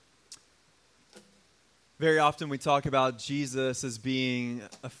Very often we talk about Jesus as being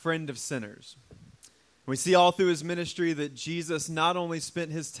a friend of sinners. We see all through his ministry that Jesus not only spent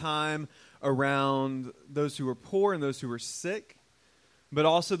his time around those who were poor and those who were sick, but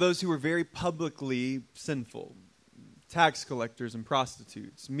also those who were very publicly sinful, tax collectors and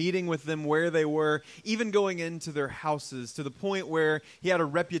prostitutes, meeting with them where they were, even going into their houses, to the point where he had a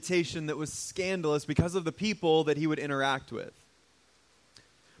reputation that was scandalous because of the people that he would interact with.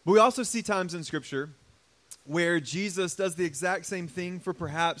 But we also see times in Scripture where Jesus does the exact same thing for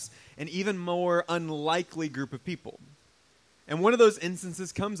perhaps an even more unlikely group of people. And one of those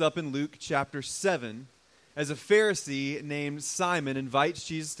instances comes up in Luke chapter 7 as a Pharisee named Simon invites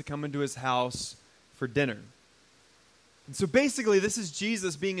Jesus to come into his house for dinner. And so basically this is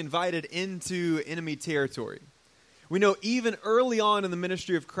Jesus being invited into enemy territory. We know even early on in the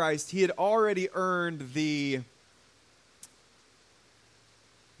ministry of Christ, he had already earned the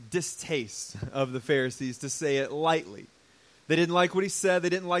distaste of the Pharisees, to say it lightly. They didn't like what he said, they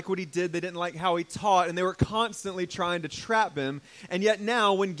didn't like what he did, they didn't like how he taught, and they were constantly trying to trap him. And yet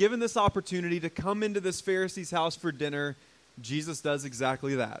now, when given this opportunity to come into this Pharisee's house for dinner, Jesus does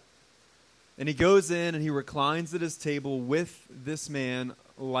exactly that. And he goes in and he reclines at his table with this man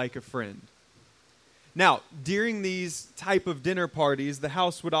like a friend. Now, during these type of dinner parties, the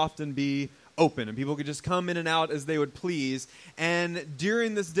house would often be open, and people could just come in and out as they would please. And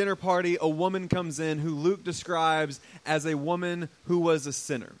during this dinner party, a woman comes in who Luke describes as a woman who was a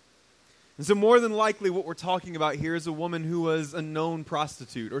sinner. And so more than likely what we're talking about here is a woman who was a known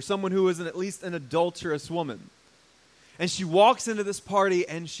prostitute, or someone who was at least an adulterous woman. And she walks into this party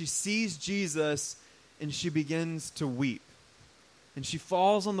and she sees Jesus and she begins to weep. And she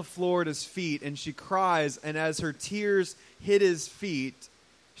falls on the floor at his feet and she cries, and as her tears hit his feet,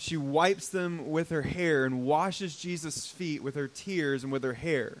 she wipes them with her hair and washes Jesus' feet with her tears and with her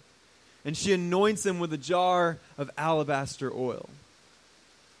hair. And she anoints him with a jar of alabaster oil.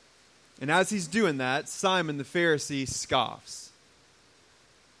 And as he's doing that, Simon the Pharisee scoffs.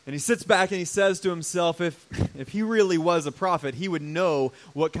 And he sits back and he says to himself, if he really was a prophet, he would know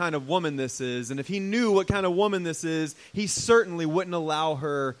what kind of woman this is. And if he knew what kind of woman this is, he certainly wouldn't allow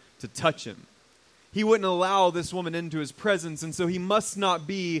her to touch him. He wouldn't allow this woman into his presence, and so he must not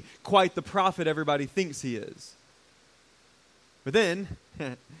be quite the prophet everybody thinks he is. But then,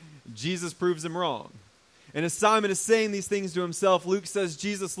 Jesus proves him wrong. And as Simon is saying these things to himself, Luke says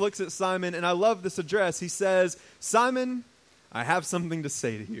Jesus looks at Simon, and I love this address. He says, "Simon, I have something to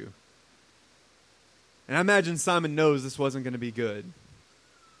say to you." And I imagine Simon knows this wasn't going to be good.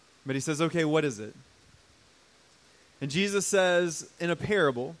 But he says, "Okay, what is it?" And Jesus says, in a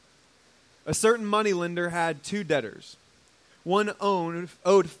parable, a certain moneylender had two debtors. One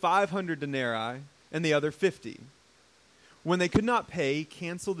owed 500 denarii and the other 50. When they could not pay, he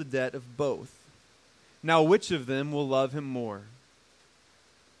canceled the debt of both. Now which of them will love him more?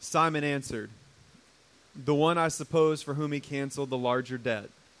 Simon answered, "The one, I suppose, for whom he canceled the larger debt."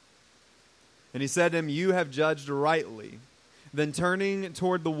 And he said to him, "You have judged rightly." Then turning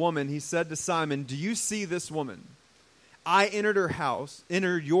toward the woman, he said to Simon, "Do you see this woman? I entered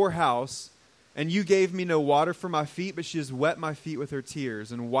your house, and you gave me no water for my feet, but she has wet my feet with her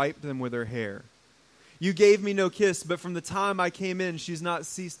tears and wiped them with her hair. You gave me no kiss, but from the time I came in, she's not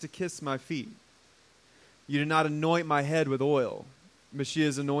ceased to kiss my feet. You did not anoint my head with oil, but she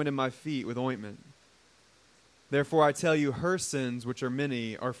has anointed my feet with ointment. Therefore I tell you, her sins, which are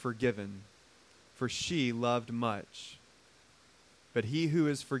many, are forgiven, for she loved much. But he who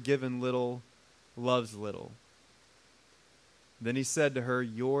is forgiven little loves little." Then he said to her,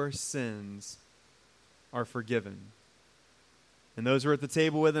 "Your sins are forgiven." And those who were at the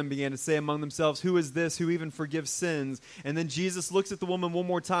table with him began to say among themselves, "Who is this who even forgives sins?" And then Jesus looks at the woman one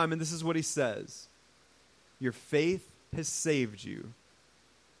more time, and this is what he says: "Your faith has saved you.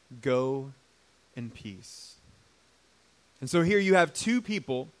 Go in peace." And so here you have two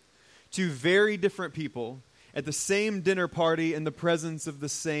people, two very different people, at the same dinner party in the presence of the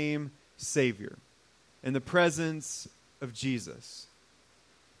same Savior, in the presence of Jesus.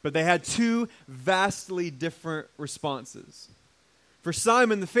 But they had two vastly different responses. For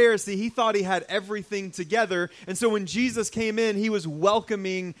Simon the Pharisee, he thought he had everything together, and so when Jesus came in, he was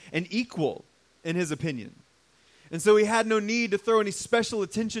welcoming and equal in his opinion. And so he had no need to throw any special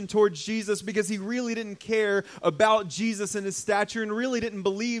attention towards Jesus because he really didn't care about Jesus and his stature and really didn't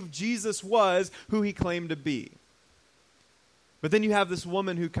believe Jesus was who he claimed to be. But then you have this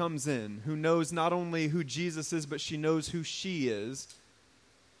woman who comes in, who knows not only who Jesus is, but she knows who she is,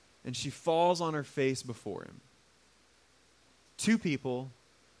 and she falls on her face before him. Two people,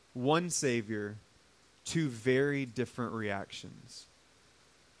 one Savior, two very different reactions.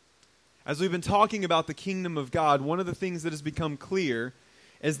 As we've been talking about the kingdom of God, one of the things that has become clear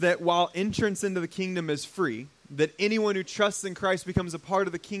is that while entrance into the kingdom is free, that anyone who trusts in Christ becomes a part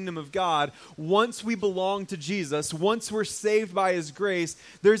of the kingdom of God, once we belong to Jesus, once we're saved by his grace,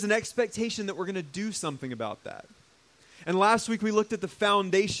 there's an expectation that we're going to do something about that. And last week we looked at the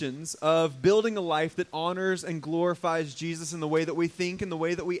foundations of building a life that honors and glorifies Jesus in the way that we think, in the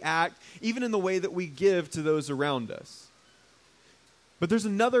way that we act, even in the way that we give to those around us. But there's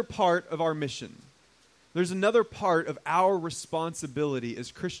another part of our mission. There's another part of our responsibility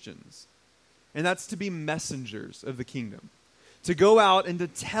as Christians, and that's to be messengers of the kingdom. To go out and to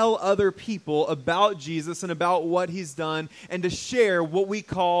tell other people about Jesus and about what he's done, and to share what we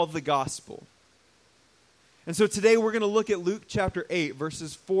call the gospel. And so today we're going to look at Luke chapter 8,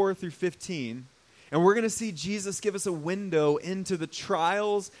 verses 4 through 15, and we're going to see Jesus give us a window into the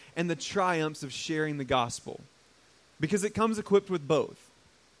trials and the triumphs of sharing the gospel, because it comes equipped with both.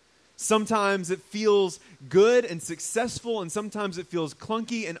 Sometimes it feels good and successful, and sometimes it feels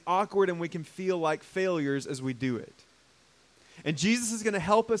clunky and awkward, and we can feel like failures as we do it. And Jesus is going to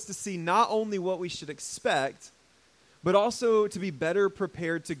help us to see not only what we should expect, but also to be better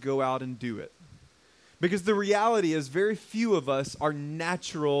prepared to go out and do it. Because the reality is very few of us are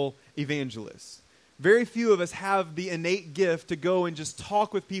natural evangelists. Very few of us have the innate gift to go and just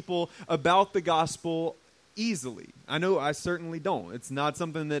talk with people about the gospel easily. I know I certainly don't. It's not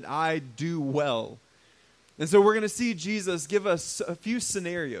something that I do well. And so we're going to see Jesus give us a few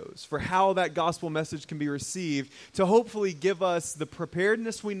scenarios for how that gospel message can be received, to hopefully give us the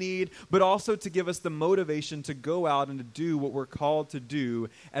preparedness we need, but also to give us the motivation to go out and to do what we're called to do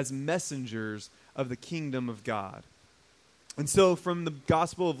as messengers of the kingdom of God. And so from the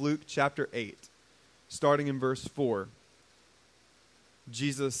Gospel of Luke chapter 8, starting in verse 4,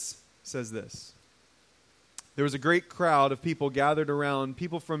 Jesus says this: "There was a great crowd of people gathered around.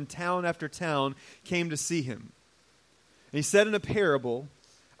 People from town after town came to see him. And he said in a parable,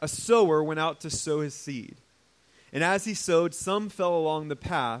 a sower went out to sow his seed. And as he sowed, some fell along the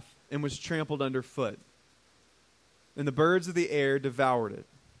path and was trampled underfoot. And the birds of the air devoured it.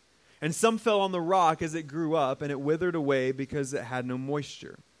 And some fell on the rock as it grew up, and it withered away because it had no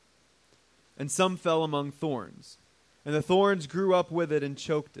moisture. And some fell among thorns, and the thorns grew up with it and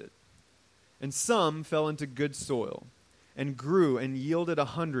choked it. And some fell into good soil, and grew and yielded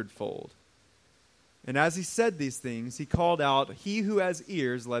 100-fold. And as he said these things, he called out, 'He who has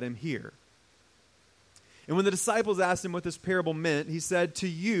ears, let him hear.' And when the disciples asked him what this parable meant, he said, 'To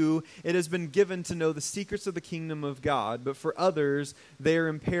you it has been given to know the secrets of the kingdom of God, but for others they are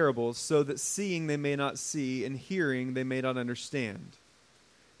in parables, so that seeing they may not see, and hearing they may not understand.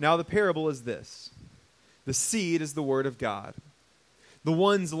 Now the parable is this: the seed is the word of God. The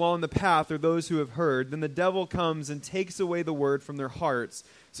ones along the path are those who have heard. Then the devil comes and takes away the word from their hearts,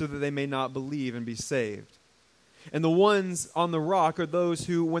 so that they may not believe and be saved. And the ones on the rock are those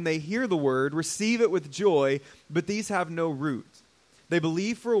who, when they hear the word, receive it with joy, but these have no root. They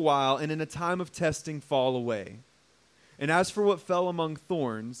believe for a while, and in a time of testing fall away. And as for what fell among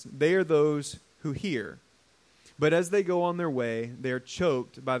thorns, they are those who hear. But as they go on their way, they are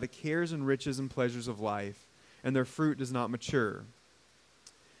choked by the cares and riches and pleasures of life, and their fruit does not mature.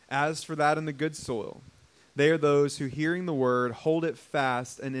 As for that in the good soil, they are those who, hearing the word, hold it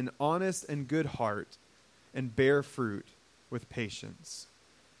fast and in honest and good heart, and bear fruit with patience.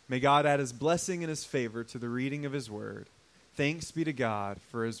 May God add his blessing and his favor to the reading of his word. Thanks be to God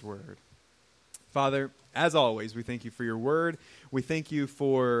for his word." Father, as always, we thank you for your word. We thank you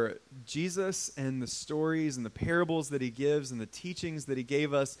for Jesus and the stories and the parables that he gives and the teachings that he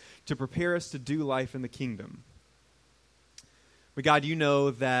gave us to prepare us to do life in the kingdom. But God, you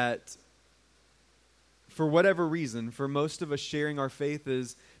know that for whatever reason, for most of us, sharing our faith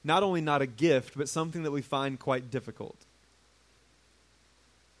is not only not a gift, but something that we find quite difficult.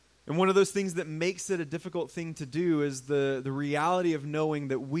 And one of those things that makes it a difficult thing to do is the reality of knowing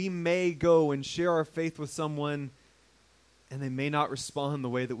that we may go and share our faith with someone and they may not respond the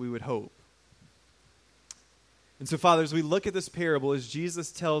way that we would hope. And so, Father, as we look at this parable, as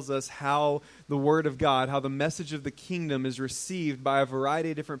Jesus tells us how the Word of God, how the message of the kingdom is received by a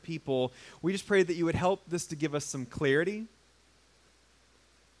variety of different people, we just pray that you would help this to give us some clarity,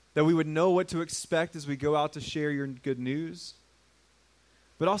 that we would know what to expect as we go out to share your good news,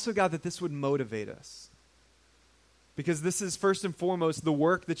 but also, God, that this would motivate us. Because this is first and foremost the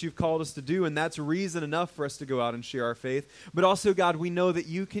work that you've called us to do, and that's reason enough for us to go out and share our faith. But also, God, we know that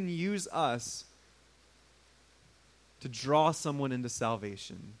you can use us to draw someone into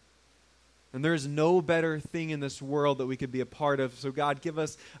salvation. And there is no better thing in this world that we could be a part of. So God, give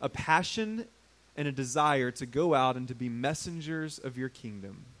us a passion and a desire to go out and to be messengers of your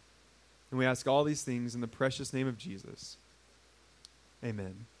kingdom. And we ask all these things in the precious name of Jesus.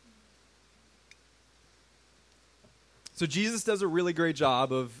 Amen. So Jesus does a really great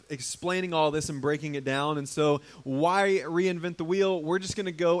job of explaining all this and breaking it down. And so why reinvent the wheel? We're just going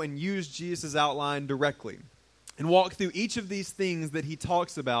to go and use Jesus' outline directly and walk through each of these things that he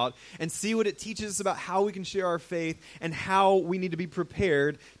talks about and see what it teaches us about how we can share our faith and how we need to be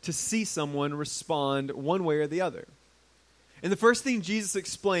prepared to see someone respond one way or the other. And the first thing Jesus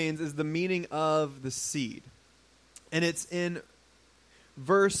explains is the meaning of the seed. And it's in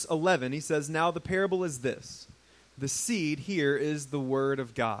verse 11. He says, "Now the parable is this. The seed here is the word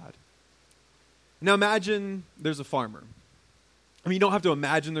of God." Now imagine there's a farmer. I mean, you don't have to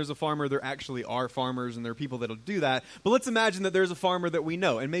imagine there's a farmer. There actually are farmers, and there are people that'll do that. But let's imagine that there's a farmer that we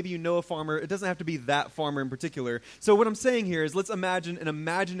know. And maybe you know a farmer. It doesn't have to be that farmer in particular. So what I'm saying here is let's imagine an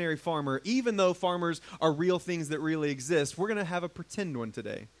imaginary farmer. Even though farmers are real things that really exist, we're going to have a pretend one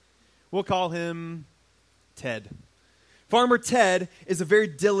today. We'll call him Ted. Farmer Ted is a very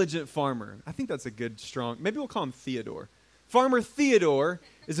diligent farmer. I think that's a good, strong, maybe we'll call him Theodore. Farmer Theodore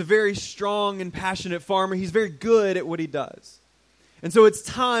is a very strong and passionate farmer. He's very good at what he does. And so it's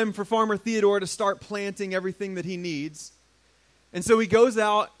time for Farmer Theodore to start planting everything that he needs. And so he goes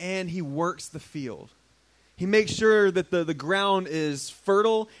out and he works the field. He makes sure that the ground is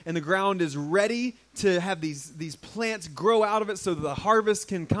fertile and the ground is ready to have these plants grow out of it so that the harvest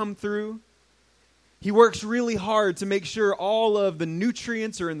can come through. He works really hard to make sure all of the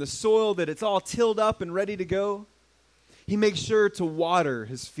nutrients are in the soil, that it's all tilled up and ready to go. He makes sure to water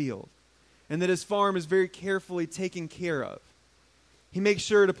his field and that his farm is very carefully taken care of. He makes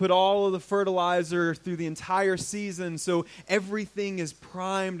sure to put all of the fertilizer through the entire season so everything is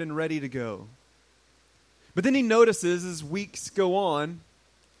primed and ready to go. But then he notices as weeks go on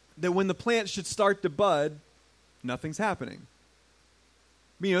that when the plants should start to bud, nothing's happening.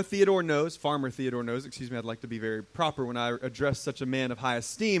 You know, Farmer Theodore knows, I'd like to be very proper when I address such a man of high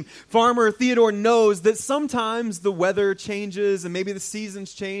esteem. Farmer Theodore knows that sometimes the weather changes and maybe the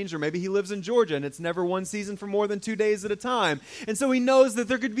seasons change, or maybe he lives in Georgia and it's never one season for more than 2 days at a time. And so he knows that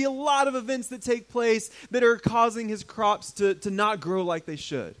there could be a lot of events that take place that are causing his crops to not grow like they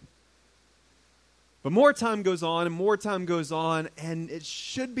should. But more time goes on and more time goes on, and it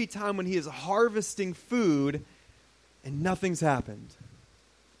should be time when he is harvesting food and nothing's happened.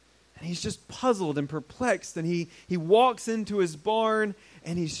 And he's just puzzled and perplexed, and he walks into his barn,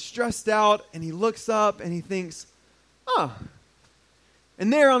 and he's stressed out, and he looks up, and he thinks,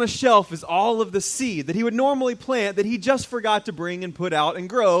 And there on a shelf is all of the seed that he would normally plant that he just forgot to bring and put out and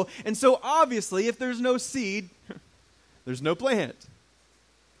grow. And so obviously, if there's no seed, there's no plant.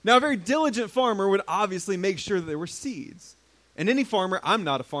 Now, a very diligent farmer would obviously make sure that there were seeds. And any farmer, I'm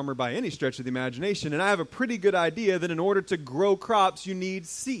not a farmer by any stretch of the imagination, and I have a pretty good idea that in order to grow crops, you need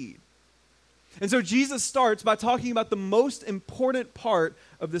seed. And so Jesus starts by talking about the most important part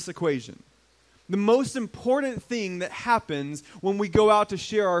of this equation. The most important thing that happens when we go out to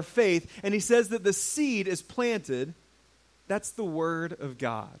share our faith. And he says that the seed is planted. That's the word of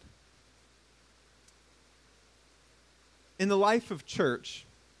God. In the life of church,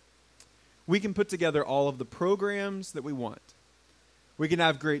 we can put together all of the programs that we want. We can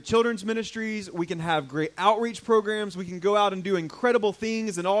have great children's ministries. We can have great outreach programs. We can go out and do incredible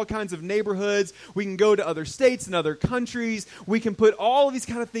things in all kinds of neighborhoods. We can go to other states and other countries. We can put all of these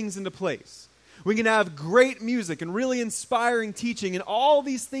kind of things into place. We can have great music and really inspiring teaching and all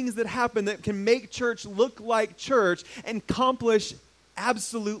these things that happen that can make church look like church and accomplish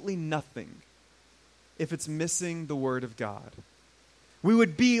absolutely nothing if it's missing the Word of God. We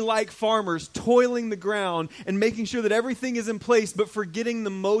would be like farmers toiling the ground and making sure that everything is in place, but forgetting the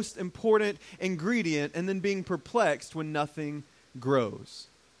most important ingredient and then being perplexed when nothing grows.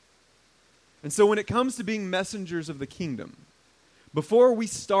 And so when it comes to being messengers of the kingdom, before we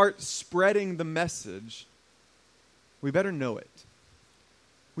start spreading the message, we better know it.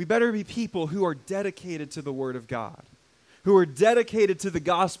 We better be people who are dedicated to the Word of God, who are dedicated to the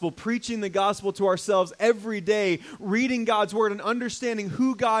gospel, preaching the gospel to ourselves every day, reading God's word and understanding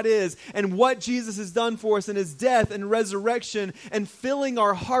who God is and what Jesus has done for us in his death and resurrection, and filling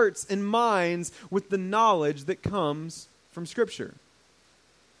our hearts and minds with the knowledge that comes from Scripture.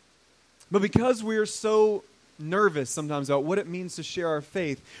 But because we are so nervous sometimes about what it means to share our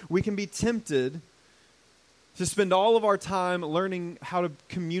faith, we can be tempted to spend all of our time learning how to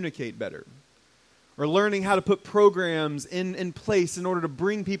communicate better, or learning how to put programs in place in order to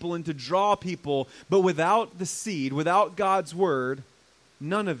bring people in, to draw people. But without the seed, without God's word,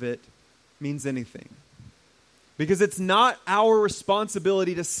 none of it means anything. Because it's not our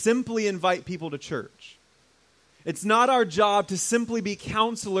responsibility to simply invite people to church. It's not our job to simply be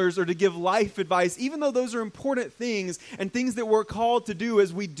counselors or to give life advice, even though those are important things and things that we're called to do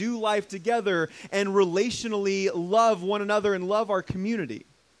as we do life together and relationally love one another and love our community.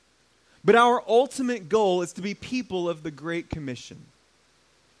 But our ultimate goal is to be people of the Great Commission,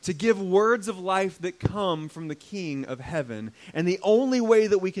 to give words of life that come from the King of heaven. And the only way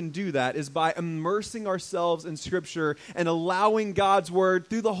that we can do that is by immersing ourselves in Scripture and allowing God's Word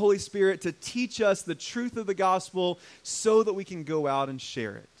through the Holy Spirit to teach us the truth of the gospel so that we can go out and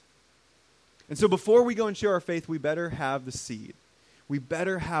share it. And so before we go and share our faith, we better have the seed. We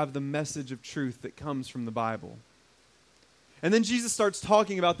better have the message of truth that comes from the Bible. And then Jesus starts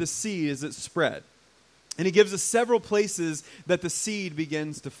talking about this seed as it's spread. And he gives us several places that the seed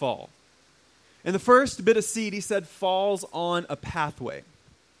begins to fall. And the first bit of seed, he said, falls on a pathway.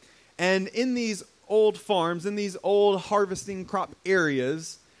 And in these old farms, in these old harvesting crop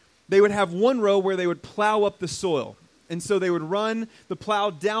areas, they would have one row where they would plow up the soil. And so they would run the plow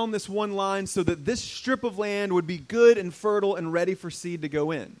down this one line so that this strip of land would be good and fertile and ready for seed to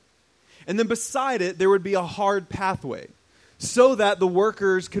go in. And then beside it, there would be a hard pathway, so that the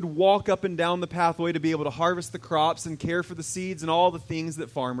workers could walk up and down the pathway to be able to harvest the crops and care for the seeds and all the things that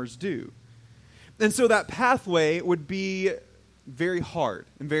farmers do. And so that pathway would be very hard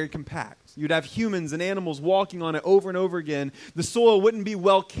and very compact. You'd have humans and animals walking on it over and over again. The soil wouldn't be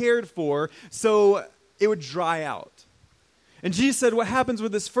well cared for, so it would dry out. And Jesus said what happens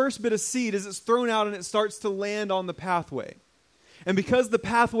with this first bit of seed is it's thrown out and it starts to land on the pathway. And because the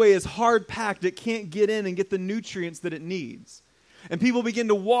pathway is hard-packed, it can't get in and get the nutrients that it needs. And people begin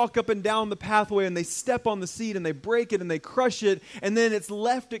to walk up and down the pathway, and they step on the seed, and they break it, and they crush it, and then it's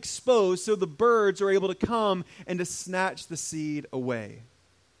left exposed so the birds are able to come and to snatch the seed away.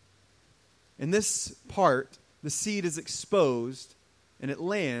 In this part, the seed is exposed, and it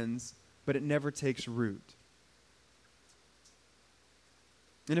lands, but it never takes root.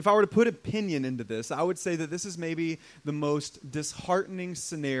 And if I were to put opinion into this, I would say that this is maybe the most disheartening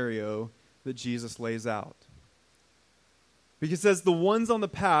scenario that Jesus lays out. Because it says, the ones on the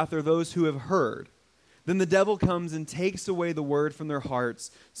path are those who have heard. Then the devil comes and takes away the word from their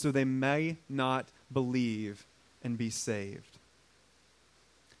hearts so they may not believe and be saved.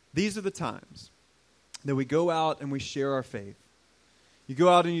 These are the times that we go out and we share our faith. You go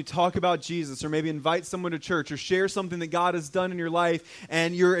out and you talk about Jesus, or maybe invite someone to church, or share something that God has done in your life,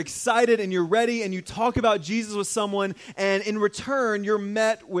 and you're excited and you're ready, and you talk about Jesus with someone, and in return, you're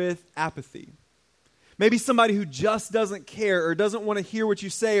met with apathy. Maybe somebody who just doesn't care or doesn't want to hear what you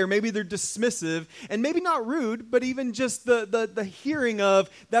say, or maybe they're dismissive, and maybe not rude, but even just the hearing of,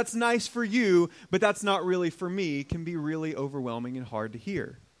 that's nice for you, but that's not really for me, can be really overwhelming and hard to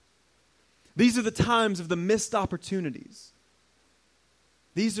hear. These are the times of the missed opportunities.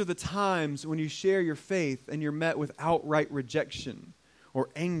 These are the times when you share your faith and you're met with outright rejection or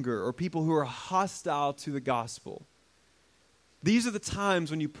anger or people who are hostile to the gospel. These are the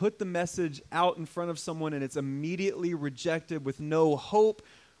times when you put the message out in front of someone and it's immediately rejected with no hope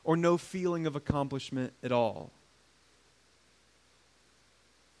or no feeling of accomplishment at all.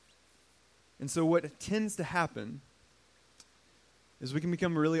 And so what tends to happen is we can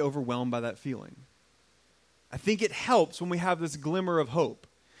become really overwhelmed by that feeling. I think it helps when we have this glimmer of hope.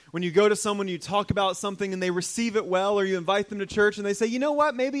 When you go to someone, you talk about something and they receive it well, or you invite them to church and they say, you know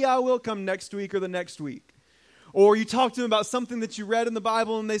what, maybe I will come next week or the next week. Or you talk to them about something that you read in the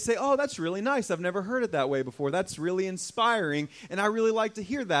Bible and they say, oh, that's really nice. I've never heard it that way before. That's really inspiring, and I really like to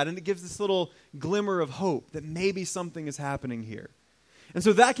hear that. And it gives this little glimmer of hope that maybe something is happening here. And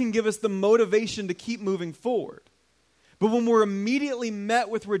so that can give us the motivation to keep moving forward. But when we're immediately met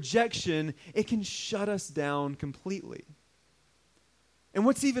with rejection, it can shut us down completely. And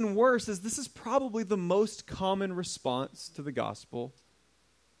what's even worse is this is probably the most common response to the gospel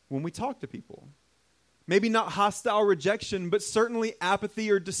when we talk to people. Maybe not hostile rejection, but certainly apathy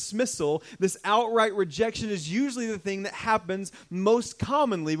or dismissal. This outright rejection is usually the thing that happens most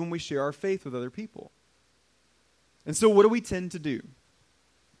commonly when we share our faith with other people. And so what do we tend to do?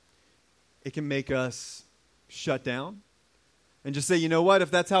 It can make us shut down and just say, you know what, if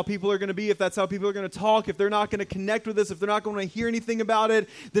that's how people are going to be, if that's how people are going to talk, if they're not going to connect with us, if they're not going to hear anything about it,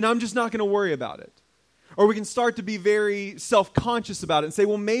 then I'm just not going to worry about it. Or we can start to be very self-conscious about it and say,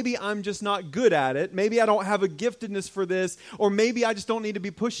 well, maybe I'm just not good at it. Maybe I don't have a giftedness for this. Or maybe I just don't need to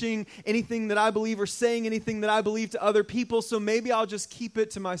be pushing anything that I believe or saying anything that I believe to other people, so maybe I'll just keep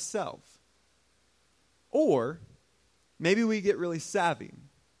it to myself. Or maybe we get really savvy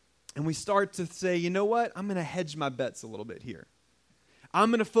and we start to say, you know what, I'm going to hedge my bets a little bit here. I'm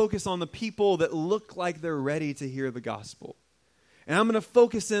going to focus on the people that look like they're ready to hear the gospel. And I'm going to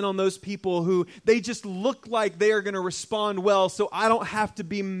focus in on those people who they just look like they are going to respond well, so I don't have to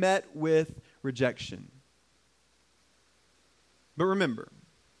be met with rejection. But remember,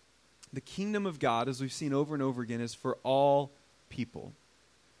 the kingdom of God, as we've seen over and over again, is for all people.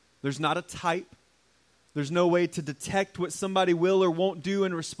 There's not a type. There's no way to detect what somebody will or won't do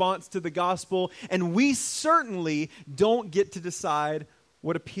in response to the gospel. And we certainly don't get to decide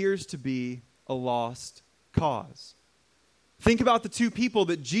what appears to be a lost cause. Think about the two people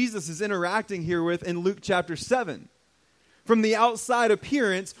that Jesus is interacting here with in Luke chapter 7. From the outside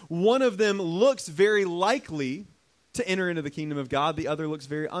appearance, one of them looks very likely to enter into the kingdom of God. The other looks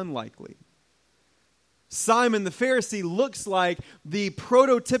very unlikely. Simon the Pharisee looks like the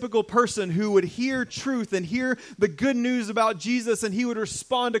prototypical person who would hear truth and hear the good news about Jesus, and he would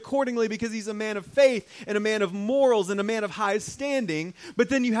respond accordingly because he's a man of faith and a man of morals and a man of high standing. But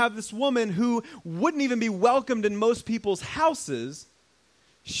then you have this woman who wouldn't even be welcomed in most people's houses.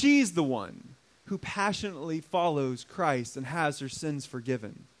 She's the one who passionately follows Christ and has her sins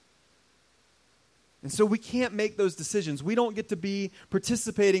forgiven. And so we can't make those decisions. We don't get to be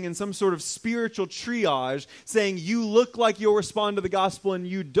participating in some sort of spiritual triage saying you look like you'll respond to the gospel and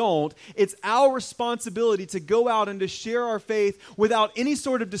you don't. It's our responsibility to go out and to share our faith without any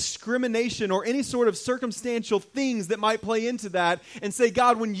sort of discrimination or any sort of circumstantial things that might play into that, and say,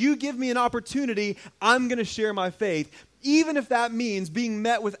 God, when you give me an opportunity, I'm going to share my faith. Even if that means being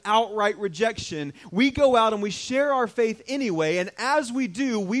met with outright rejection, we go out and we share our faith anyway, and as we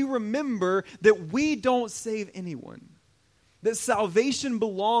do, we remember that we don't save anyone, that salvation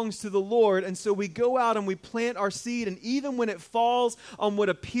belongs to the Lord, and so we go out and we plant our seed, and even when it falls on what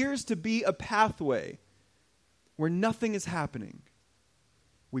appears to be a pathway where nothing is happening,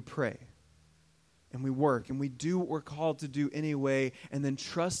 we pray. And we work, and we do what we're called to do anyway, and then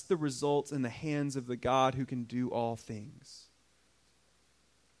trust the results in the hands of the God who can do all things.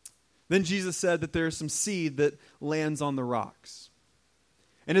 Then Jesus said that there's some seed that lands on the rocks.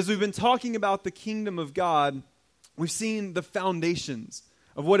 And as we've been talking about the kingdom of God, we've seen the foundations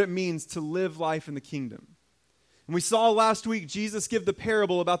of what it means to live life in the kingdom. And we saw last week Jesus give the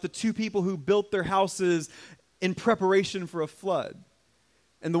parable about the two people who built their houses in preparation for a flood.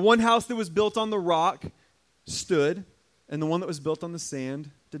 And the one house that was built on the rock stood, and the one that was built on the sand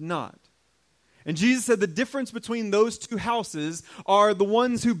did not. And Jesus said the difference between those two houses are the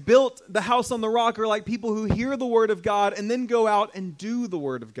ones who built the house on the rock are like people who hear the word of God and then go out and do the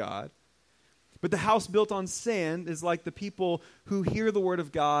word of God. But the house built on sand is like the people who hear the word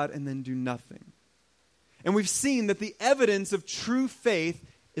of God and then do nothing. And we've seen that the evidence of true faith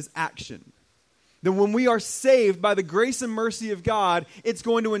is action. That when we are saved by the grace and mercy of God, it's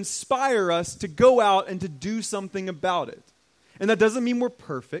going to inspire us to go out and to do something about it. And that doesn't mean we're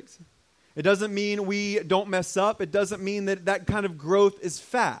perfect. It doesn't mean we don't mess up. It doesn't mean that that kind of growth is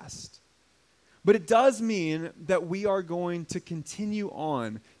fast. But it does mean that we are going to continue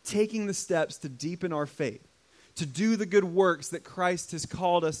on taking the steps to deepen our faith, to do the good works that Christ has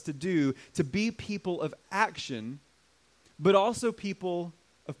called us to do, to be people of action, but also people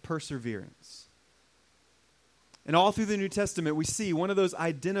of perseverance. And all through the New Testament, we see one of those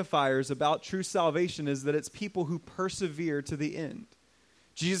identifiers about true salvation is that it's people who persevere to the end.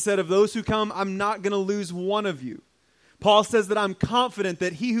 Jesus said, of those who come, I'm not going to lose one of you. Paul says that I'm confident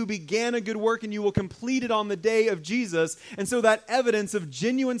that he who began a good work in you will complete it on the day of Jesus. And so that evidence of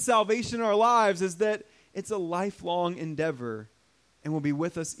genuine salvation in our lives is that it's a lifelong endeavor and will be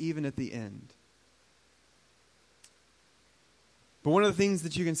with us even at the end. But one of the things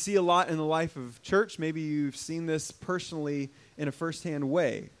that you can see a lot in the life of church, maybe you've seen this personally in a firsthand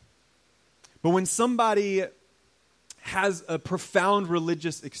way, but when somebody has a profound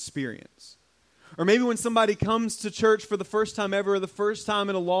religious experience, or maybe when somebody comes to church for the first time ever, or the first time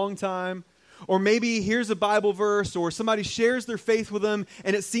in a long time, or maybe here's a Bible verse, or somebody shares their faith with them,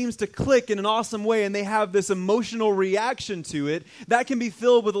 and it seems to click in an awesome way, and they have this emotional reaction to it, that can be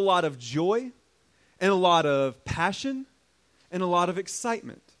filled with a lot of joy, and a lot of passion, and a lot of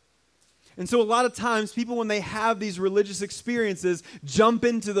excitement. And so a lot of times, people, when they have these religious experiences, jump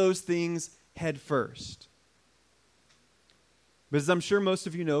into those things head first. But as I'm sure most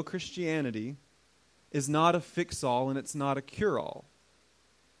of you know, Christianity is not a fix-all and it's not a cure-all.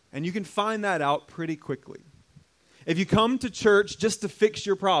 And you can find that out pretty quickly. If you come to church just to fix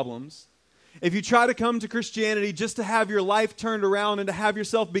your problems, if you try to come to Christianity just to have your life turned around and to have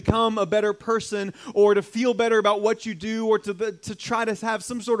yourself become a better person, or to feel better about what you do, or to try to have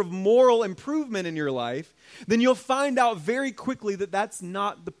some sort of moral improvement in your life, then you'll find out very quickly that that's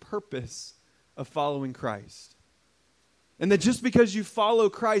not the purpose of following Christ. And that just because you follow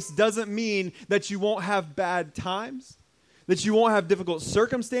Christ doesn't mean that you won't have bad times. that you won't have difficult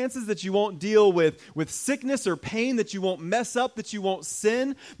circumstances, that you won't deal with sickness or pain, that you won't mess up, that you won't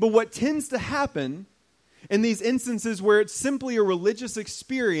sin. But what tends to happen in these instances where it's simply a religious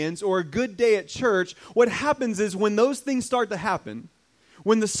experience or a good day at church, what happens is when those things start to happen,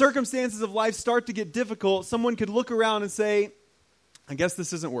 when the circumstances of life start to get difficult, someone could look around and say, I guess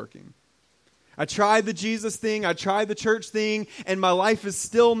this isn't working. I tried the Jesus thing, I tried the church thing, and my life is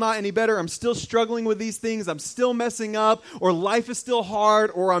still not any better. I'm still struggling with these things. I'm still messing up, or life is still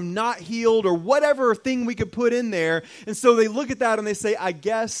hard, or I'm not healed, or whatever thing we could put in there. And so they look at that and they say, I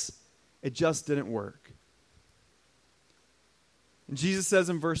guess it just didn't work. And Jesus says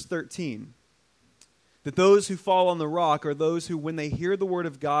in verse 13 that those who fall on the rock are those who, when they hear the word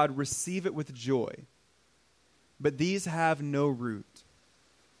of God, receive it with joy. But these have no root.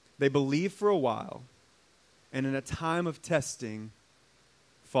 They believe for a while, and in a time of testing,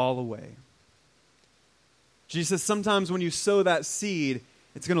 fall away. Jesus says sometimes when you sow that seed,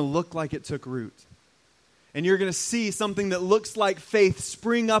 it's going to look like it took root. And you're going to see something that looks like faith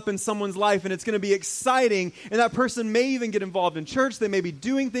spring up in someone's life, and it's going to be exciting. And that person may even get involved in church. They may be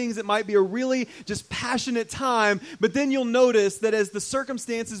doing things. It might be a really just passionate time. But then you'll notice that as the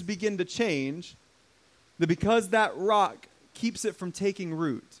circumstances begin to change, that because that rock keeps it from taking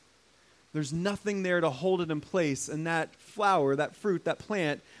root, there's nothing there to hold it in place. And that flower, that fruit, that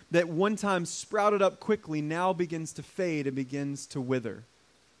plant that one time sprouted up quickly now begins to fade and begins to wither.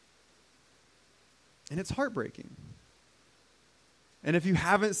 And it's heartbreaking. And if you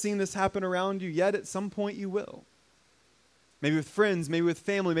haven't seen this happen around you yet, at some point you will. Maybe with friends, maybe with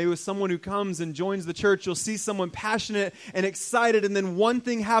family, maybe with someone who comes and joins the church, you'll see someone passionate and excited, and then one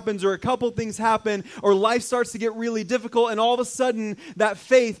thing happens or a couple things happen or life starts to get really difficult, and all of a sudden that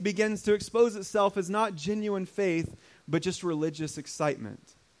faith begins to expose itself as not genuine faith, but just religious excitement.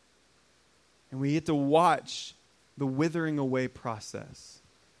 And we get to watch the withering away process.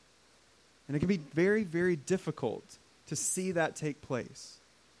 And it can be very, very difficult to see that take place.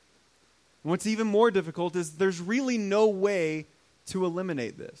 And what's even more difficult is there's really no way to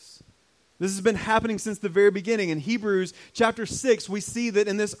eliminate this. This has been happening since the very beginning. In Hebrews chapter 6, we see that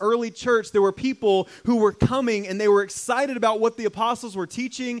in this early church, there were people who were coming and they were excited about what the apostles were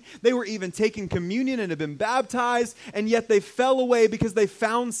teaching. They were even taking communion and had been baptized, and yet they fell away because they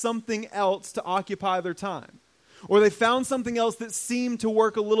found something else to occupy their time. Or they found something else that seemed to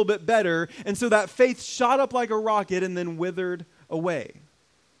work a little bit better, and so that faith shot up like a rocket and then withered away.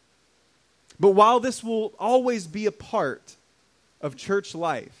 But while this will always be a part of church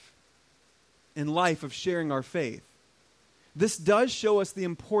life and life of sharing our faith, this does show us the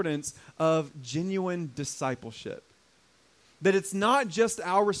importance of genuine discipleship. That it's not just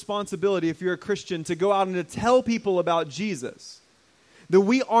our responsibility, if you're a Christian, to go out and to tell people about Jesus. That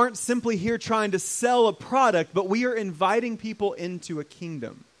we aren't simply here trying to sell a product, but we are inviting people into a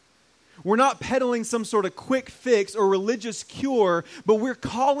kingdom. We're not peddling some sort of quick fix or religious cure, but we're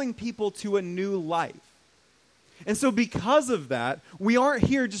calling people to a new life. And so because of that, we aren't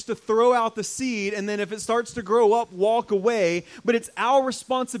here just to throw out the seed and then if it starts to grow up, walk away, but it's our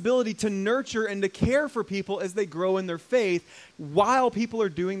responsibility to nurture and to care for people as they grow in their faith while people are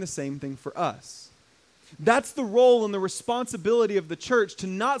doing the same thing for us. That's the role and the responsibility of the church, to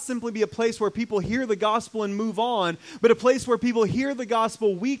not simply be a place where people hear the gospel and move on, but a place where people hear the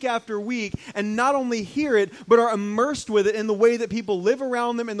gospel week after week and not only hear it, but are immersed with it in the way that people live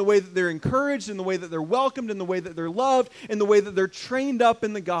around them, in the way that they're encouraged, in the way that they're welcomed, in the way that they're loved, in the way that they're trained up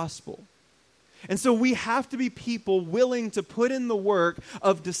in the gospel. And so we have to be people willing to put in the work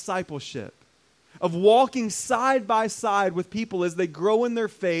of discipleship, of walking side by side with people as they grow in their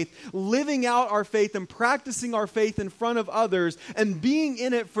faith, living out our faith and practicing our faith in front of others, and being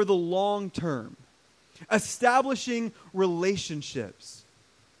in it for the long term. Establishing relationships.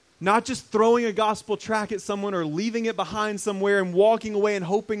 Not just throwing a gospel tract at someone or leaving it behind somewhere and walking away and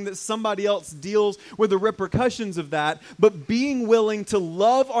hoping that somebody else deals with the repercussions of that, but being willing to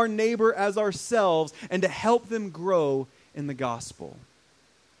love our neighbor as ourselves and to help them grow in the gospel.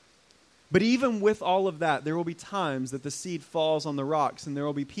 But even with all of that, there will be times that the seed falls on the rocks, and there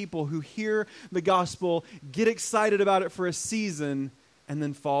will be people who hear the gospel, get excited about it for a season, and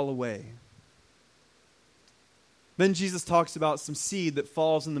then fall away. Then Jesus talks about some seed that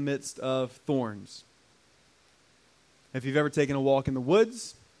falls in the midst of thorns. If you've ever taken a walk in the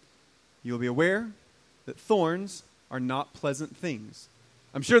woods, you'll be aware that thorns are not pleasant things.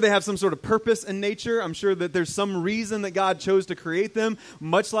 I'm sure they have some sort of purpose in nature. I'm sure that there's some reason that God chose to create them,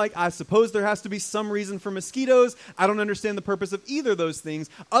 much like I suppose there has to be some reason for mosquitoes. I don't understand the purpose of either of those things,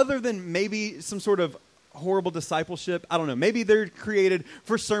 other than maybe some sort of horrible discipleship? I don't know. Maybe they're created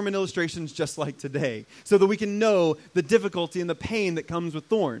for sermon illustrations just like today, so that we can know the difficulty and the pain that comes with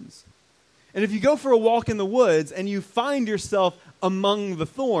thorns. And if you go for a walk in the woods and you find yourself among the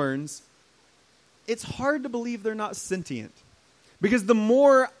thorns, it's hard to believe they're not sentient. Because the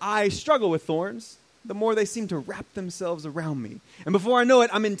more I struggle with thorns, the more they seem to wrap themselves around me. And before I know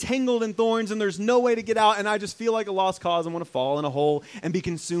it, I'm entangled in thorns and there's no way to get out, and I just feel like a lost cause. I want to fall in a hole and be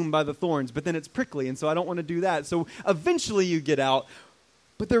consumed by the thorns. But then it's prickly, and so I don't want to do that. So eventually you get out,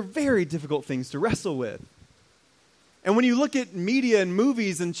 but they're very difficult things to wrestle with. And when you look at media and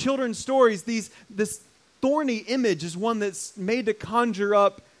movies and children's stories, this thorny image is one that's made to conjure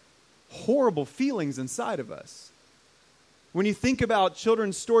up horrible feelings inside of us. When you think about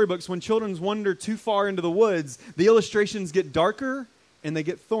children's storybooks, when children wander too far into the woods, the illustrations get darker and they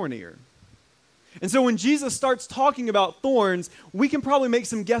get thornier. And so when Jesus starts talking about thorns, we can probably make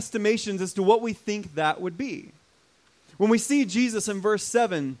some guesstimations as to what we think that would be. When we see Jesus in verse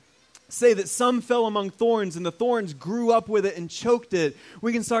 7 say that some fell among thorns and the thorns grew up with it and choked it,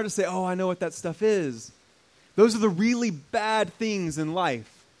 we can start to say, oh, I know what that stuff is. Those are the really bad things in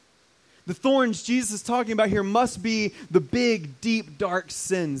life. The thorns Jesus is talking about here must be the big, deep, dark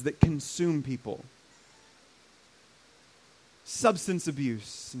sins that consume people. Substance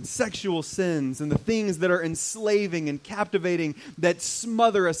abuse and sexual sins and the things that are enslaving and captivating that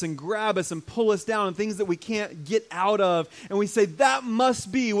smother us and grab us and pull us down, and things that we can't get out of. And we say that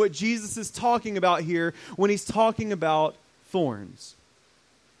must be what Jesus is talking about here when he's talking about thorns.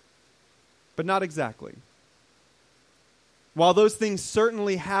 But not exactly. While those things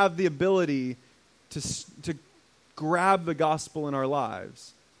certainly have the ability to grab the gospel in our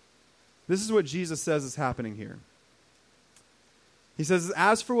lives, this is what Jesus says is happening here. He says,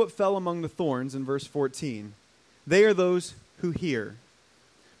 as for what fell among the thorns in verse 14, they are those who hear.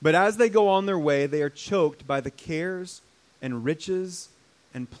 But as they go on their way, they are choked by the cares and riches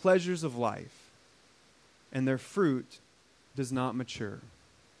and pleasures of life, and their fruit does not mature.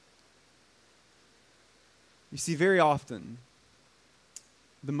 You see, very often,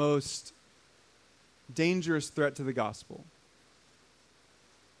 the most dangerous threat to the gospel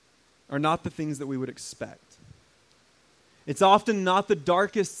are not the things that we would expect. It's often not the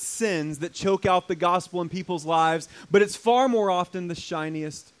darkest sins that choke out the gospel in people's lives, but it's far more often the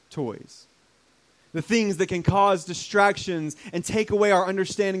shiniest toys. The things that can cause distractions and take away our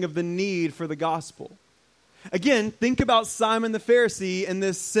understanding of the need for the gospel. Again, think about Simon the Pharisee and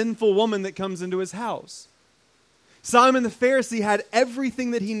this sinful woman that comes into his house. Simon the Pharisee had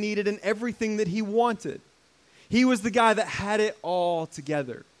everything that he needed and everything that he wanted. He was the guy that had it all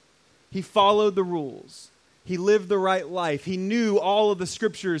together. He followed the rules. He lived the right life. He knew all of the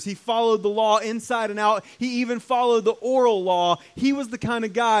scriptures. He followed the law inside and out. He even followed the oral law. He was the kind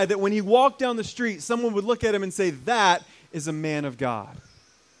of guy that when he walked down the street, someone would look at him and say, that is a man of God.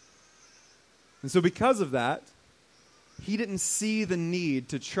 And so because of that, he didn't see the need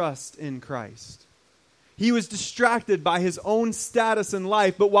to trust in Christ. He was distracted by his own status in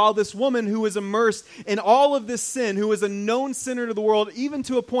life. But while this woman who was immersed in all of this sin, who was a known sinner to the world, even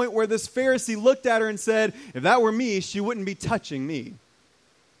to a point where this Pharisee looked at her and said, if that were me, she wouldn't be touching me.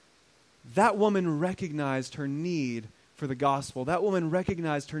 That woman recognized her need for the gospel. That woman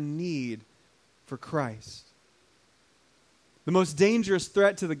recognized her need for Christ. The most dangerous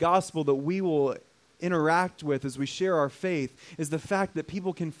threat to the gospel that we will interact with as we share our faith is the fact that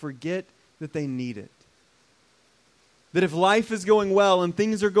people can forget that they need it. That if life is going well and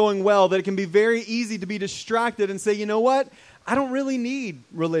things are going well, that it can be very easy to be distracted and say, you know what? I don't really need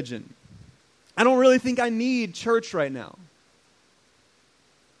religion. I don't really think I need church right now.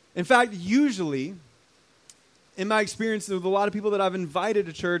 In fact, usually, in my experience with a lot of people that I've invited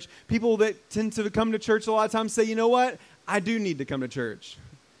to church, people that tend to come to church a lot of times say, you know what? I do need to come to church.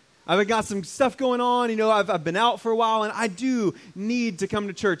 I've got some stuff going on. I've been out for a while, and I do need to come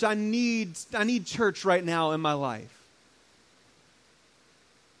to church. I need church right now in my life.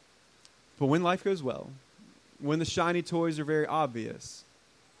 But when life goes well, when the shiny toys are very obvious,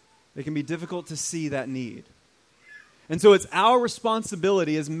 it can be difficult to see that need. And so it's our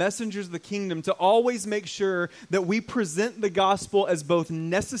responsibility as messengers of the kingdom to always make sure that we present the gospel as both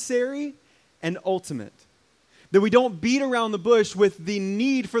necessary and ultimate. That we don't beat around the bush with the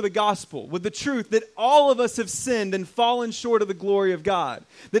need for the gospel, with the truth that all of us have sinned and fallen short of the glory of God.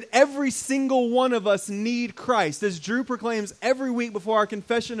 That every single one of us need Christ. As Drew proclaims every week before our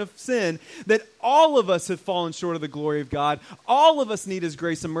confession of sin, that all of us have fallen short of the glory of God. All of us need His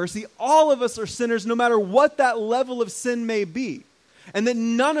grace and mercy. All of us are sinners, no matter what that level of sin may be. And that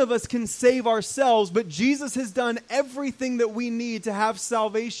none of us can save ourselves, but Jesus has done everything that we need to have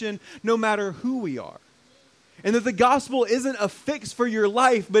salvation no matter who we are. And that the gospel isn't a fix for your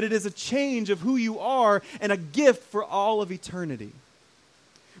life, but it is a change of who you are and a gift for all of eternity.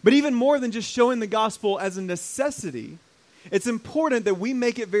 But even more than just showing the gospel as a necessity, it's important that we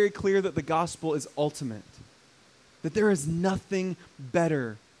make it very clear that the gospel is ultimate. That there is nothing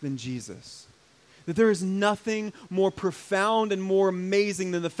better than Jesus. That there is nothing more profound and more amazing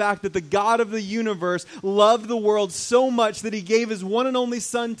than the fact that the God of the universe loved the world so much that he gave his one and only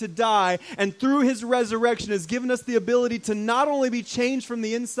Son to die, and through his resurrection has given us the ability to not only be changed from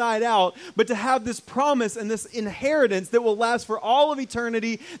the inside out, but to have this promise and this inheritance that will last for all of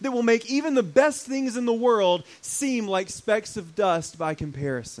eternity, that will make even the best things in the world seem like specks of dust by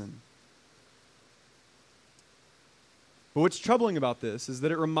comparison. But what's troubling about this is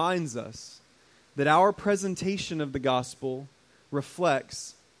that it reminds us that our presentation of the gospel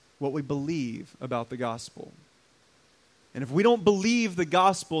reflects what we believe about the gospel. And if we don't believe the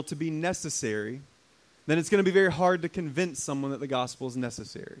gospel to be necessary, then it's going to be very hard to convince someone that the gospel is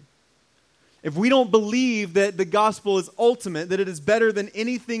necessary. If we don't believe that the gospel is ultimate, that it is better than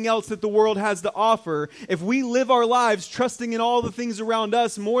anything else that the world has to offer, if we live our lives trusting in all the things around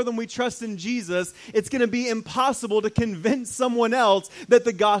us more than we trust in Jesus, it's going to be impossible to convince someone else that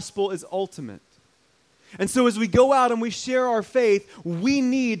the gospel is ultimate. And so as we go out and we share our faith, we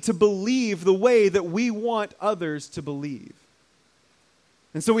need to believe the way that we want others to believe.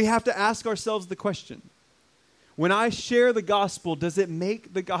 And so we have to ask ourselves the question, when I share the gospel, does it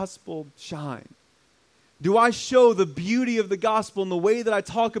make the gospel shine? Do I show the beauty of the gospel in the way that I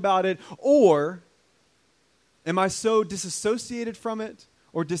talk about it, or am I so disassociated from it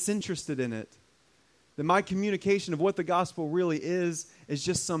or disinterested in it that my communication of what the gospel really is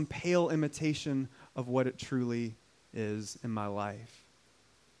just some pale imitation of what it truly is in my life?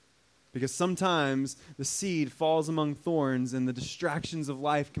 Because sometimes the seed falls among thorns and the distractions of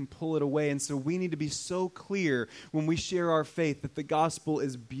life can pull it away. And so we need to be so clear when we share our faith that the gospel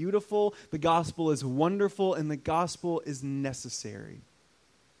is beautiful, the gospel is wonderful, and the gospel is necessary.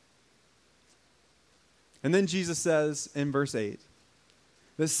 And then Jesus says in verse 8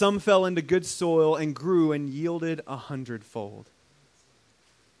 that some fell into good soil and grew and yielded 100-fold.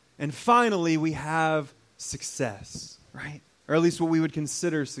 And finally, we have success, right? Or at least what we would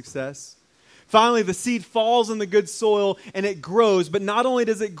consider success. Finally, the seed falls in the good soil and it grows. But not only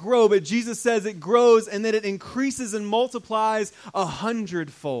does it grow, but Jesus says it grows and that it increases and multiplies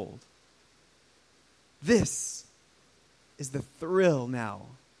 100-fold. This is the thrill now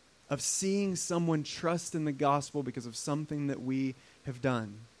of seeing someone trust in the gospel because of something that we have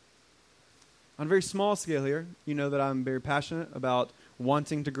done. On a very small scale here, you know that I'm very passionate about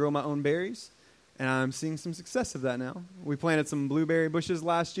wanting to grow my own berries. And I'm seeing some success of that now. We planted some blueberry bushes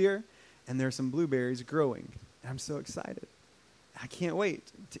last year, and there are some blueberries growing. And I'm so excited. I can't wait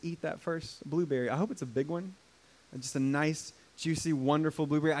to eat that first blueberry. I hope it's a big one. Just a nice, juicy, wonderful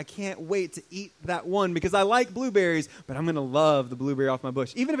blueberry. I can't wait to eat that one because I like blueberries, but I'm going to love the blueberry off my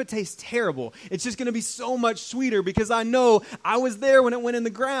bush. Even if it tastes terrible, it's just going to be so much sweeter because I know I was there when it went in the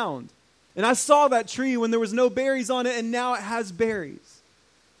ground. And I saw that tree when there was no berries on it, and now it has berries.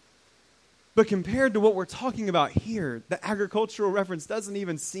 But compared to what we're talking about here, the agricultural reference doesn't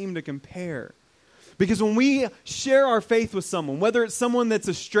even seem to compare. Because when we share our faith with someone, whether it's someone that's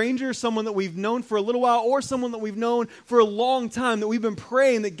a stranger, someone that we've known for a little while, or someone that we've known for a long time, that we've been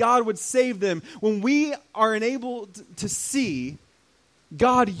praying that God would save them, when we are enabled to see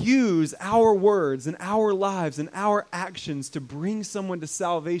God use our words and our lives and our actions to bring someone to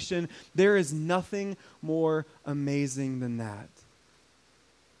salvation, there is nothing more amazing than that.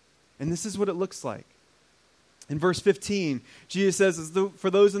 And this is what it looks like. In verse 15, Jesus says,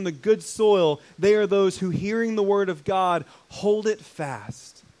 for those in the good soil, they are those who, hearing the word of God, hold it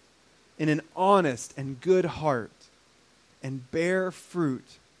fast in an honest and good heart and bear fruit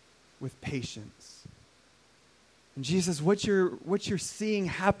with patience. And Jesus, what you're seeing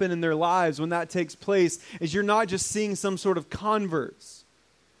happen in their lives when that takes place is you're not just seeing some sort of converts.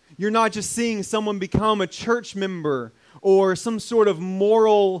 You're not just seeing someone become a church member or some sort of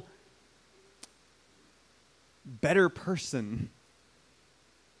moral better person,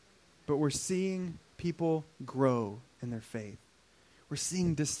 but we're seeing people grow in their faith. We're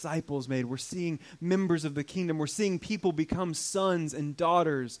seeing disciples made. We're seeing members of the kingdom. We're seeing people become sons and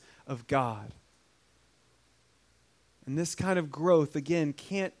daughters of God. And this kind of growth, again,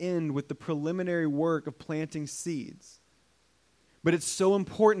 can't end with the preliminary work of planting seeds. But it's so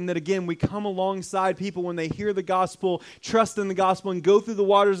important that, again, we come alongside people when they hear the gospel, trust in the gospel, and go through the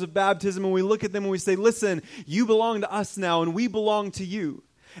waters of baptism, and we look at them and we say, listen, you belong to us now, and we belong to you.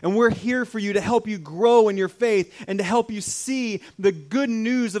 And we're here for you to help you grow in your faith and to help you see the good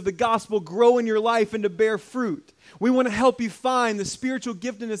news of the gospel grow in your life and to bear fruit. We want to help you find the spiritual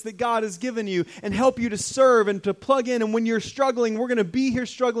giftedness that God has given you and help you to serve and to plug in. And when you're struggling, we're going to be here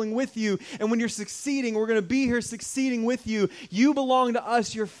struggling with you. And when you're succeeding, we're going to be here succeeding with you. You belong to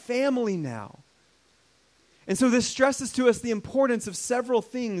us. You're family now. And so this stresses to us the importance of several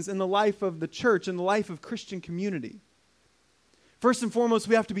things in the life of the church and the life of Christian community. First and foremost,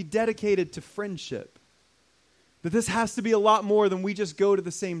 we have to be dedicated to friendship. That this has to be a lot more than we just go to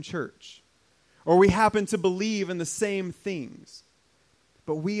the same church or we happen to believe in the same things.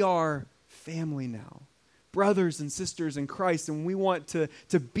 But we are family now, brothers and sisters in Christ, and we want to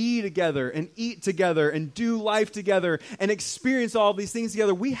be together and eat together and do life together and experience all of these things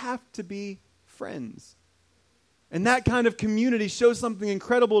together. We have to be friends. And that kind of community shows something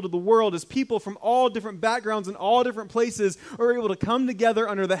incredible to the world as people from all different backgrounds and all different places are able to come together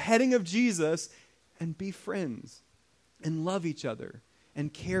under the heading of Jesus and be friends and love each other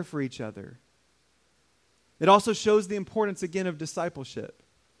and care for each other. It also shows the importance, again, of discipleship,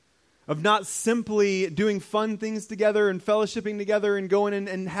 of not simply doing fun things together and fellowshipping together and going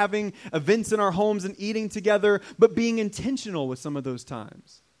and having events in our homes and eating together, but being intentional with some of those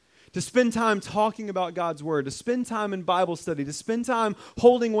times. To spend time talking about God's word, to spend time in Bible study, to spend time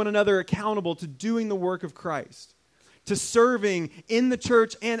holding one another accountable to doing the work of Christ, to serving in the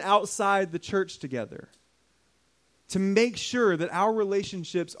church and outside the church together, to make sure that our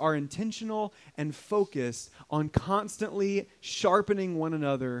relationships are intentional and focused on constantly sharpening one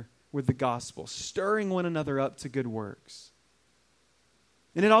another with the gospel, stirring one another up to good works.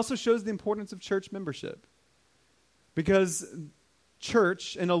 And it also shows the importance of church membership, because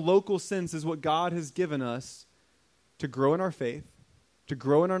church, in a local sense, is what God has given us to grow in our faith, to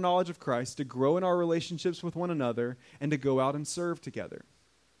grow in our knowledge of Christ, to grow in our relationships with one another, and to go out and serve together.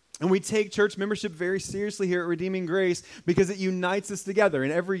 And we take church membership very seriously here at Redeeming Grace because it unites us together.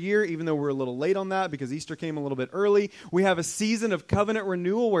 And every year, even though we're a little late on that because Easter came a little bit early, we have a season of covenant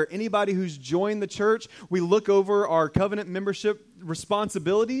renewal where anybody who's joined the church, we look over our covenant membership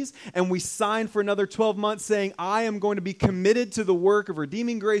responsibilities and we sign for another 12 months saying, I am going to be committed to the work of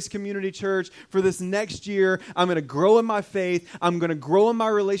Redeeming Grace Community Church for this next year. I'm going to grow in my faith. I'm going to grow in my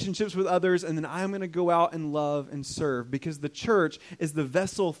relationships with others. And then I'm going to go out and love and serve, because the church is the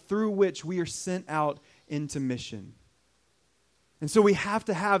vessel through which we are sent out into mission. And so we have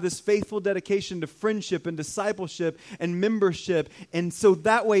to have this faithful dedication to friendship and discipleship and membership. And so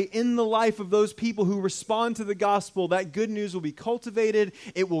that way, in the life of those people who respond to the gospel, that good news will be cultivated.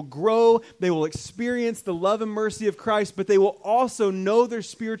 It will grow. They will experience the love and mercy of Christ, but they will also know their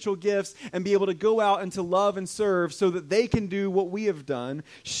spiritual gifts and be able to go out and to love and serve so that they can do what we have done,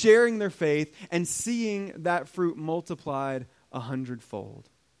 sharing their faith and seeing that fruit multiplied 100-fold.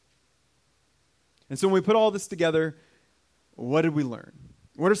 And so when we put all this together, what did we learn?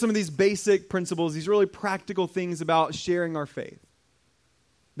 What are some of these basic principles, these really practical things about sharing our faith?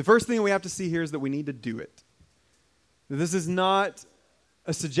 The first thing we have to see here is that we need to do it. That this is not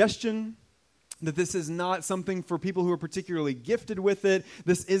a suggestion, that this is not something for people who are particularly gifted with it.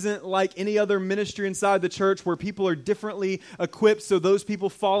 This isn't like any other ministry inside the church where people are differently equipped, so those people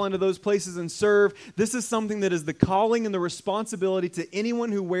fall into those places and serve. This is something that is the calling and the responsibility to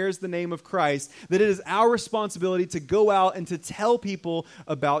anyone who wears the name of Christ, that it is our responsibility to go out and to tell people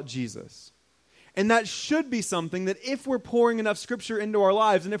about Jesus. And that should be something that if we're pouring enough scripture into our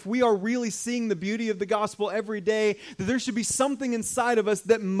lives, and if we are really seeing the beauty of the gospel every day, that there should be something inside of us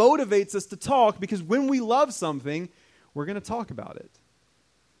that motivates us to talk, because when we love something, we're going to talk about it.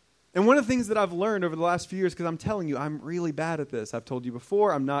 And one of the things that I've learned over the last few years, because I'm telling you, I'm really bad at this. I've told you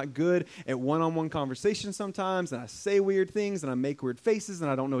before, I'm not good at one-on-one conversation sometimes, and I say weird things, and I make weird faces, and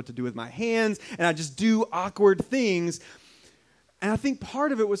I don't know what to do with my hands, and I just do awkward things. And I think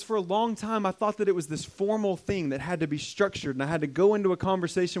part of it was, for a long time, I thought that it was this formal thing that had to be structured, and I had to go into a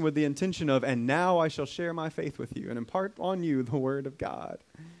conversation with the intention of, and now I shall share my faith with you and impart on you the word of God.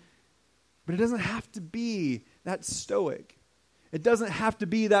 But it doesn't have to be that stoic. It doesn't have to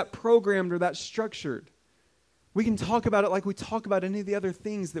be that programmed or that structured. We can talk about it like we talk about any of the other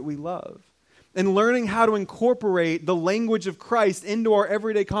things that we love. And learning how to incorporate the language of Christ into our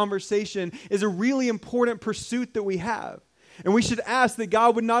everyday conversation is a really important pursuit that we have. And we should ask that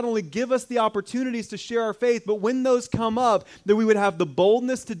God would not only give us the opportunities to share our faith, but when those come up, that we would have the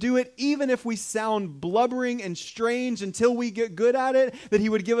boldness to do it, even if we sound blubbering and strange until we get good at it, that He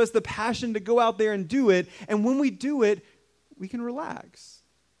would give us the passion to go out there and do it. And when we do it, we can relax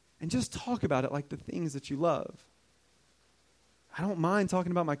and just talk about it like the things that you love. I don't mind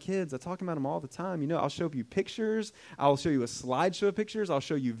talking about my kids. I talk about them all the time. I'll show you pictures. I'll show you a slideshow of pictures. I'll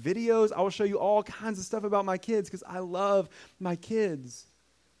show you videos. I will show you all kinds of stuff about my kids because I love my kids.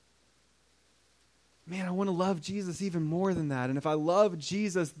 Man, I want to love Jesus even more than that. And if I love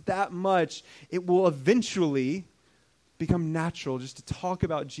Jesus that much, it will eventually become natural just to talk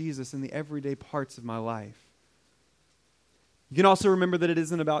about Jesus in the everyday parts of my life. You can also remember that it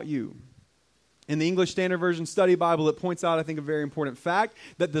isn't about you. In the English Standard Version Study Bible, it points out, I think, a very important fact,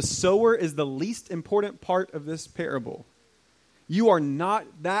 that the sower is the least important part of this parable. You are not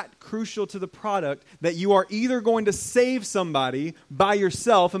that crucial to the product that you are either going to save somebody by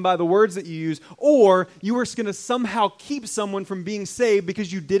yourself and by the words that you use, or you are going to somehow keep someone from being saved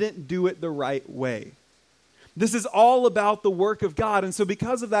because you didn't do it the right way. This is all about the work of God, and so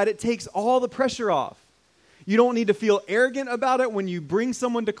because of that, it takes all the pressure off. You don't need to feel arrogant about it when you bring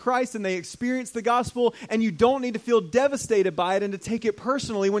someone to Christ and they experience the gospel, and you don't need to feel devastated by it and to take it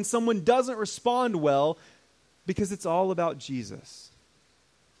personally when someone doesn't respond well, because it's all about Jesus.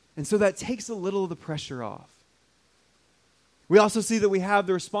 And so that takes a little of the pressure off. We also see that we have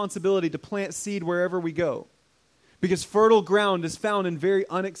the responsibility to plant seed wherever we go, because fertile ground is found in very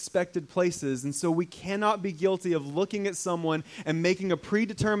unexpected places, and so we cannot be guilty of looking at someone and making a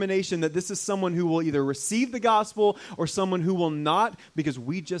predetermination that this is someone who will either receive the gospel or someone who will not, because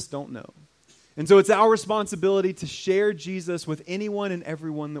we just don't know. And so it's our responsibility to share Jesus with anyone and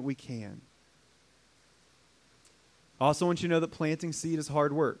everyone that we can. I also want you to know that planting seed is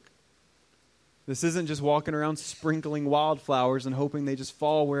hard work. This isn't just walking around sprinkling wildflowers and hoping they just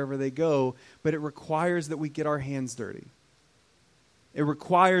fall wherever they go, but it requires that we get our hands dirty. It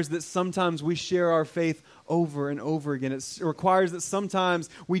requires that sometimes we share our faith over and over again. It requires that sometimes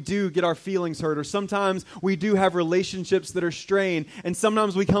we do get our feelings hurt, or sometimes we do have relationships that are strained, and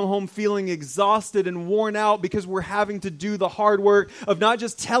sometimes we come home feeling exhausted and worn out because we're having to do the hard work of not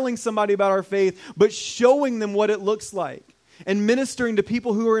just telling somebody about our faith, but showing them what it looks like. And ministering to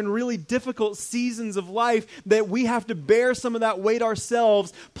people who are in really difficult seasons of life that we have to bear some of that weight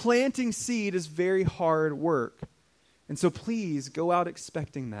ourselves. Planting seed is very hard work. And so please go out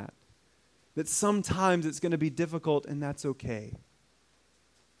expecting that sometimes it's going to be difficult, and that's okay.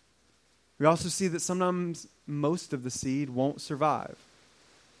 We also see that sometimes most of the seed won't survive.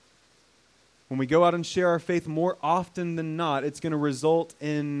 When we go out and share our faith, more often than not, it's going to result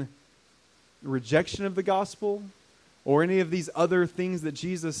in rejection of the gospel, or any of these other things that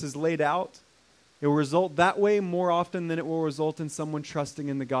Jesus has laid out. It will result that way more often than it will result in someone trusting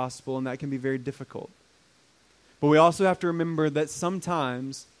in the gospel, and that can be very difficult. But we also have to remember that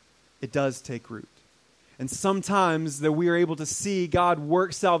sometimes it does take root. And sometimes that we are able to see God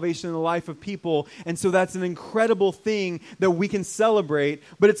work salvation in the life of people, and so that's an incredible thing that we can celebrate.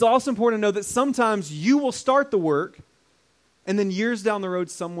 But it's also important to know that sometimes you will start the work, and then years down the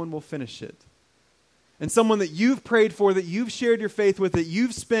road, someone will finish it. And someone that you've prayed for, that you've shared your faith with, that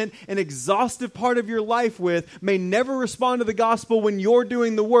you've spent an exhaustive part of your life with, may never respond to the gospel when you're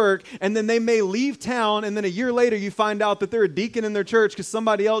doing the work, and then they may leave town, and then a year later you find out that they're a deacon in their church because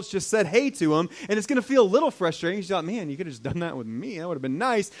somebody else just said hey to them, and it's going to feel a little frustrating. You're like, man, you could have just done that with me. That would have been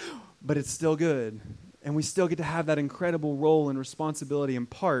nice, but it's still good. And we still get to have that incredible role and responsibility and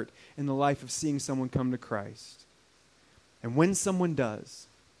part in the life of seeing someone come to Christ. And when someone does,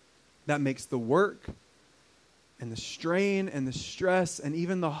 that makes the work and the strain and the stress and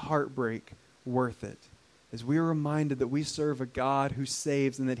even the heartbreak worth it, as we are reminded that we serve a God who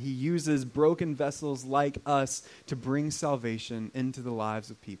saves and that he uses broken vessels like us to bring salvation into the lives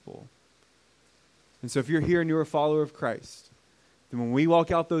of people. And so if you're here and you're a follower of Christ, then when we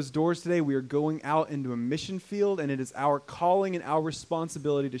walk out those doors today, we are going out into a mission field, and it is our calling and our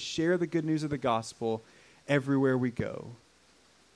responsibility to share the good news of the gospel everywhere we go.